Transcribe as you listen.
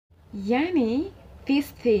Yani,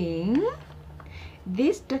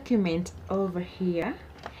 this document over here,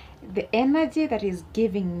 the energy that is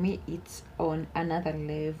giving me, it's on another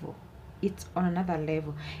level. It's on another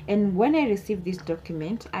level. And when I received this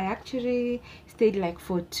document, I actually stayed like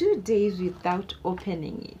for 2 days without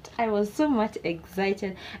opening it. I was so much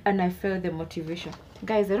excited and I felt the motivation.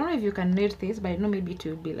 Guys, I don't know if you can read this, but I know maybe it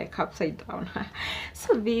will be like upside down.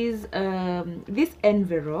 So this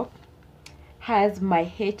envelope has my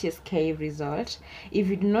HSK result. If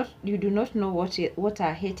you do not know what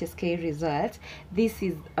are HSK results, this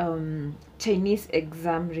is Chinese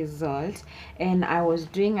exam result, and I was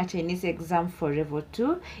doing a Chinese exam for level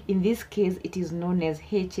 2. In this case, it is known as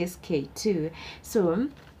HSK2. So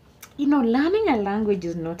learning a language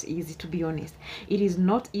is not easy, to be honest. It is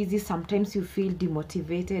not easy. Sometimes you feel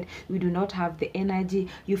demotivated, you do not have the energy,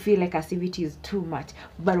 you feel like as if it is too much.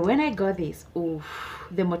 But when I got this, oh,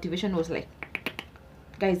 the motivation was like,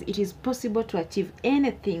 guys, it is possible to achieve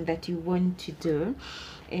anything that you want to do.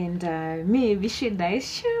 And maybe should I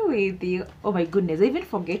share with you? Oh my goodness, I even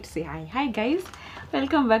forget to say hi guys,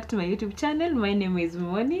 welcome back to my YouTube channel. My name is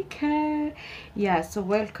Monica. Yeah, so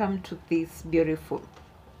welcome to this beautiful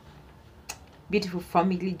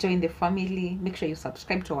family. Join the family. Make sure you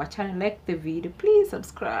subscribe to our channel, like the video, please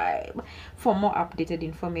subscribe for more updated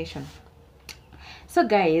information. So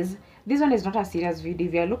guys, this one is not a serious video.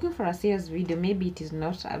 If you are looking for a serious video, maybe it is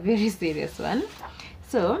not a very serious one.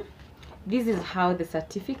 So this is how the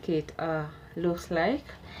certificate looks like.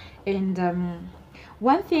 And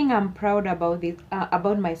one thing I'm proud about this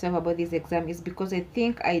about myself about this exam is because I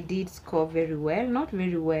think I did score very well. Not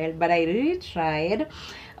very well, but I really tried.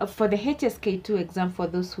 For the HSK2 exam, for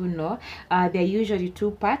those who know, there are usually two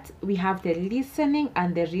parts. We have the listening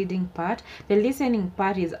and the reading part. The listening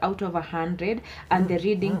part is out of 100, and the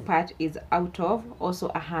reading part is out of also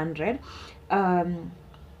 100.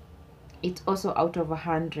 It's also out of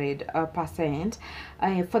 100%.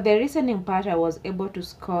 For the listening part, I was able to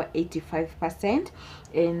score 85%,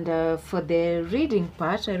 and for the reading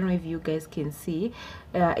part, I don't know if you guys can see,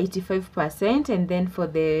 85%. And then for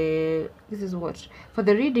the for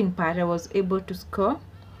the reading part, I was able to score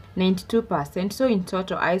 92%. So in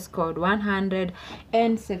total, I scored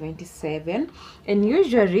 177. And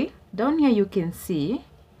usually down here you can see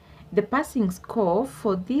the passing score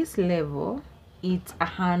for this level, it's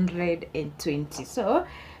 120. So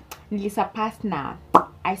surpassed now.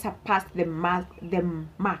 I surpassed the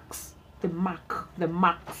marks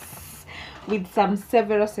with some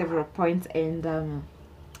several points, and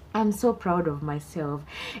I'm so proud of myself.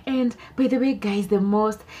 And by the way, guys, the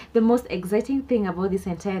most exciting thing about this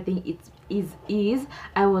entire thing is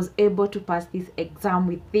I was able to pass this exam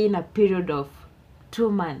within a period of 2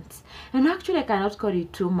 months. And actually I cannot call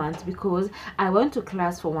it 2 months because I went to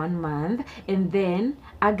class for 1 month, and then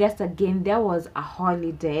August again there was a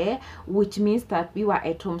holiday, which means that we were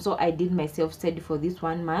at home. So I did my self-study for this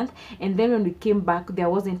 1 month, and then when we came back there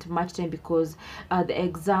wasn't much time because the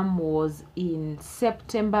exam was in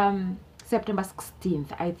September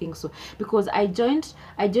 16th, I think so, because I joined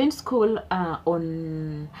school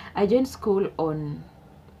on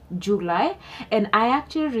July. And I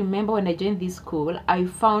actually remember when I joined this school, I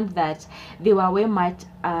found that they were way much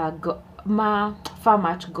far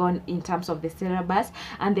much gone in terms of the syllabus,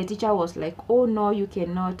 and the teacher was like, oh no, you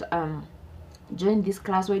cannot join this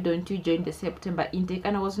class, why don't you join the September intake?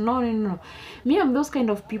 And I was no, me, I'm those kind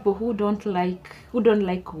of people who don't like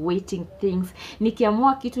waiting things.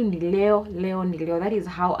 Nikiamua kitu ni leo ni leo. That is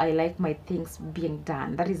how I like my things being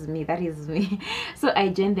done. That is me. So I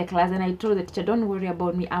joined the class and I told the teacher, don't worry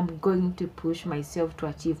about me, I'm going to push myself to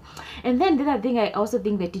achieve. And then the other thing, I also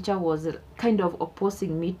think the teacher was kind of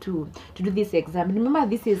opposing me to do this exam. Remember,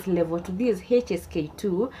 this is level 2, this is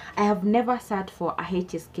HSK2. I have never sat for a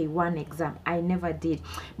HSK1 exam. I never did,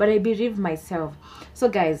 but I believe myself. So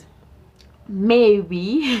guys,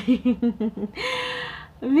 maybe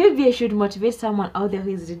maybe I should motivate someone out there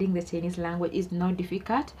who is reading the Chinese language. It's not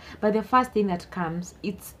difficult, but the first thing that comes,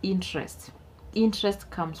 it's interest. Interest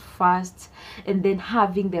comes first, and then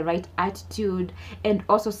having the right attitude, and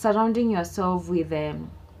also surrounding yourself with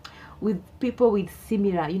people with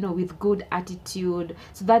similar, with good attitude,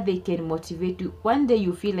 so that they can motivate you. One day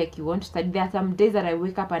you feel like you want to study. There are some days that I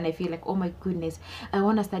wake up and I feel like, oh my goodness, I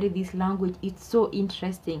want to study this language, it's so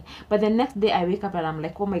interesting. But the next day I wake up and I'm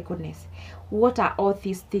like, oh my goodness, what are all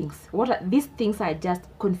these things? These things are just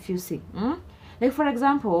confusing. Like, for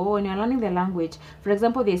example, when you're learning the language, for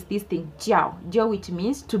example, there's this thing, jiao, which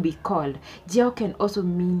means to be called. Jiao can also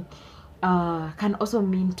mean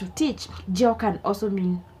to teach. Jiao can also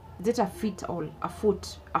mean is it a feet or a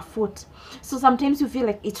foot? So sometimes you feel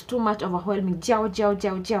like it's too much overwhelming.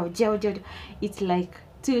 It's like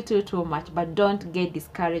too much, but don't get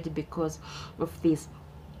discouraged because of this.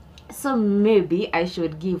 So maybe I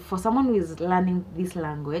should give, for someone who is learning this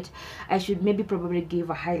language, I should maybe probably give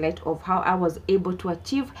a highlight of how I was able to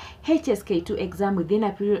achieve HSK2 exam within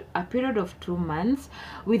a period of 2 months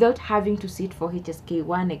without having to sit for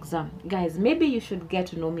HSK1 exam. Guys, maybe you should get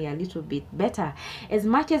to know me a little bit better. As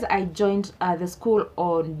much as I joined the school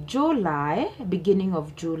on beginning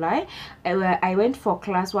of July, I went for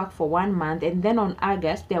classwork for 1 month, and then on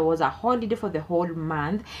August there was a holiday for the whole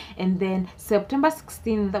month, and then September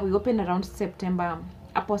 16th that we opened around September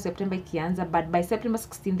ikianza, but by September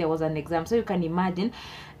 16th there was an exam. So you can imagine,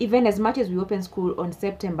 even as much as we opened school on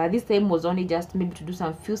September, this time was only just maybe to do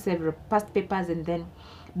several past papers and then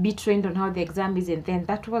be trained on how the exam is, and then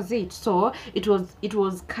that was it. So it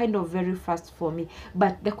was kind of very fast for me.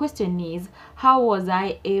 But the question is, how was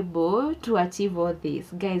I able to achieve all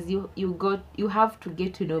this? Guys, you have to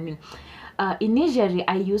get to know me. Initially,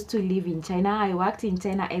 I used to live in China. I worked in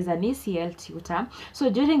China as an ECL tutor. So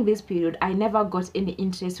during this period, I never got any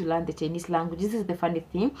interest to learn the Chinese language. This is the funny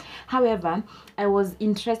thing. However, I was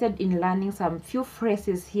interested in learning some few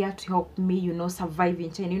phrases here to help me, survive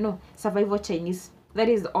in China. Survival Chinese. That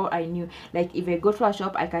is all I knew. Like, if I go to a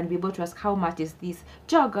shop, I can be able to ask, how much is this?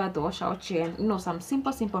 Jaga do shao chen. Some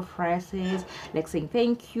simple phrases like saying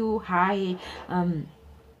thank you, hi,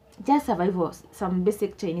 just survival, some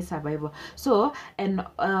basic Chinese survival. So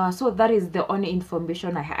so that is the only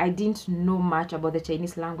information I didn't know much about the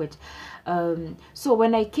Chinese language. So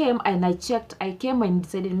when I came and I came and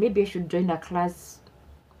decided maybe I should join a class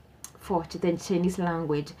for the Chinese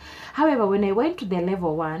language. However, when I went to the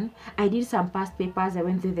level 1, I did some past papers. I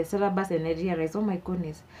went through the syllabus and I realized, oh my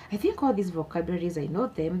goodness, I think all these vocabularies, I know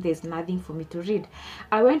them. There's nothing for me to read.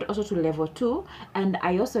 I went also to level 2, and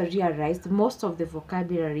I also realized most of the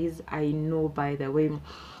vocabularies I know, by the way.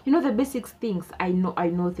 The basic things, I know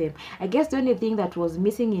them. I guess the only thing that was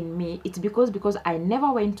missing in me, it's because I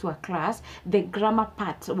never went to a class. The grammar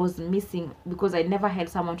part was missing because I never had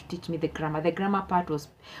someone to teach me the grammar. The grammar part was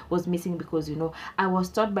missing because I was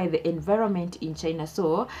taught by the environment in China,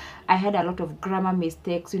 so I had a lot of grammar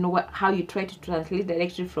mistakes. How you try to translate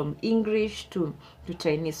directly from English to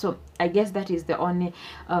Chinese. So I guess that is the only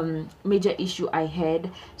major issue I had.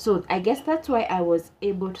 So I guess that's why I was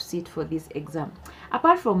able to sit for this exam.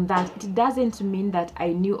 Apart from that, it doesn't mean that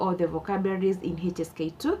I knew all the vocabularies in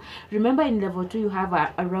HSK2. Remember, in level 2 you have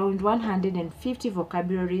around 150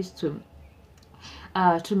 vocabularies to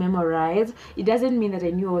memorize. It doesn't mean that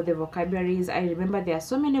I knew all the vocabularies. I remember there are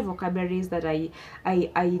so many vocabularies that I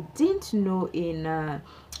didn't know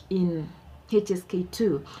in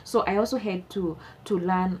HSK2. So I also had to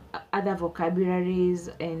learn other vocabularies,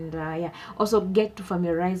 and also get to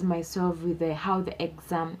familiarize myself with how the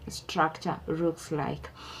exam structure looks like.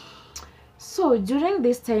 So during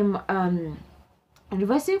this time,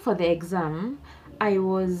 revising for the exam, I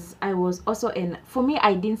was also for me,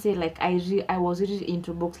 I didn't say like I was really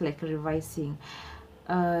into books like revising.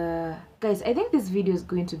 Guys, I think this video is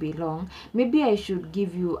going to be long. Maybe I should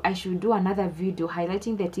do another video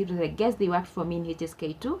highlighting the tips that I guess they worked for me in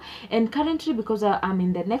HSK2. And currently, because I'm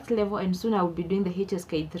in the next level and soon I will be doing the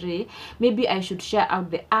HSK3, maybe I should share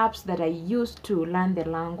out the apps that I used to learn the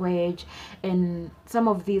language, and some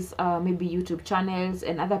of these maybe YouTube channels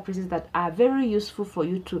and other places that are very useful for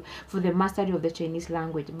you for the mastery of the Chinese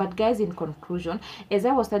language. But guys, in conclusion, as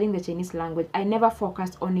I was studying the Chinese language, I never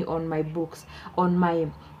focused only on my books, on my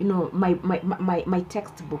my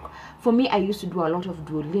textbook. For me, I used to do a lot of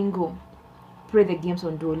Duolingo, play the games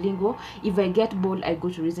on Duolingo. If I get bored, I go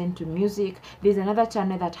to listen to music. There's another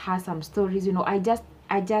channel that has some stories.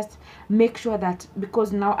 I just make sure that,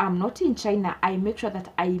 because now I'm not in China, I make sure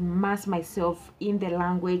that I immerse myself in the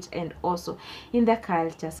language and also in the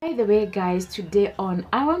culture. By the way, guys, today on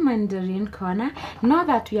our Mandarin corner, now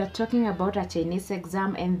that we are talking about a Chinese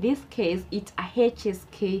exam, in this case it's a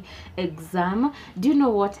HSK exam. Do you know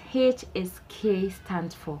what HSK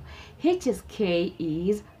stands for? HSK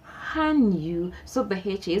is Hanyu. So the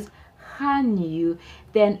H is Hanyu,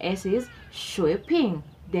 then S is Shuiping,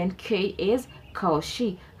 then K is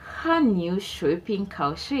Kaoshi. Hanyu Shuiping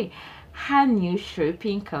Kaoshi. Hanyu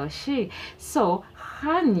Shuiping Kaoshi. So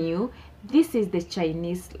Hanyu, this is the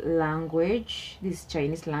Chinese language. This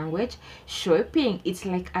Chinese language. Shuiping, it's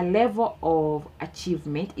like a level of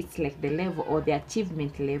achievement. It's like the level or the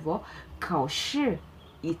achievement level. Kaoshi,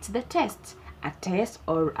 it's the test, a test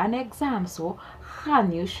or an exam. So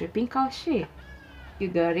Hanyu Shuiping Kaoshi. You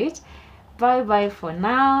got it? bye bye for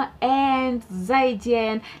now, and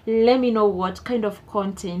zaijian. Let me know what kind of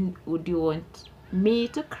content would you want me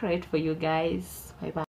to create for you guys. Bye bye.